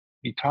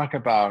you talk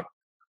about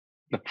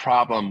the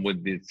problem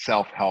with the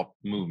self-help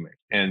movement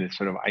and this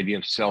sort of idea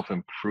of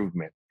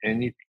self-improvement.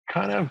 And you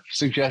kind of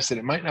suggest that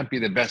it might not be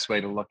the best way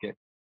to look at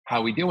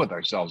how we deal with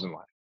ourselves in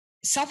life.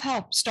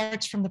 Self-help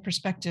starts from the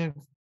perspective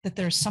that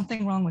there's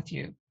something wrong with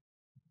you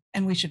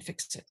and we should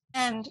fix it.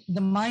 And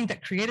the mind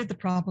that created the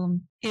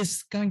problem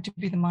is going to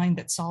be the mind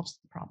that solves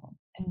the problem.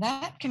 And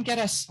that can get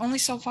us only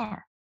so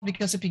far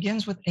because it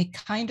begins with a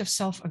kind of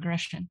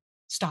self-aggression.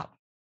 Stop,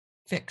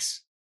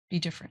 fix, be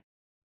different.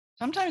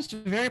 Sometimes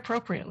very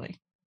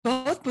appropriately.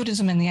 Both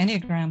Buddhism and the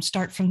Enneagram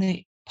start from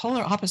the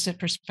polar opposite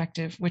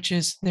perspective, which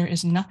is there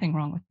is nothing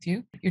wrong with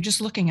you. You're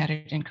just looking at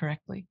it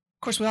incorrectly.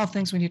 Of course, we all have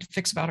things we need to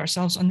fix about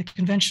ourselves on the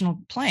conventional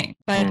plane,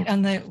 but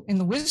in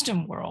the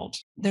wisdom world,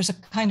 there's a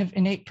kind of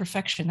innate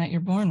perfection that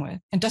you're born with.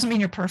 It doesn't mean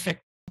you're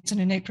perfect. It's an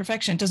innate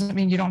perfection. It doesn't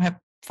mean you don't have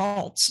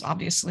faults,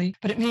 obviously,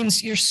 but it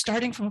means you're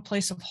starting from a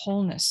place of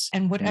wholeness.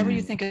 And whatever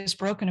you think is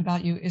broken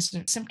about you is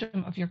a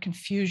symptom of your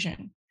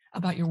confusion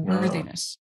about your Uh, worthiness.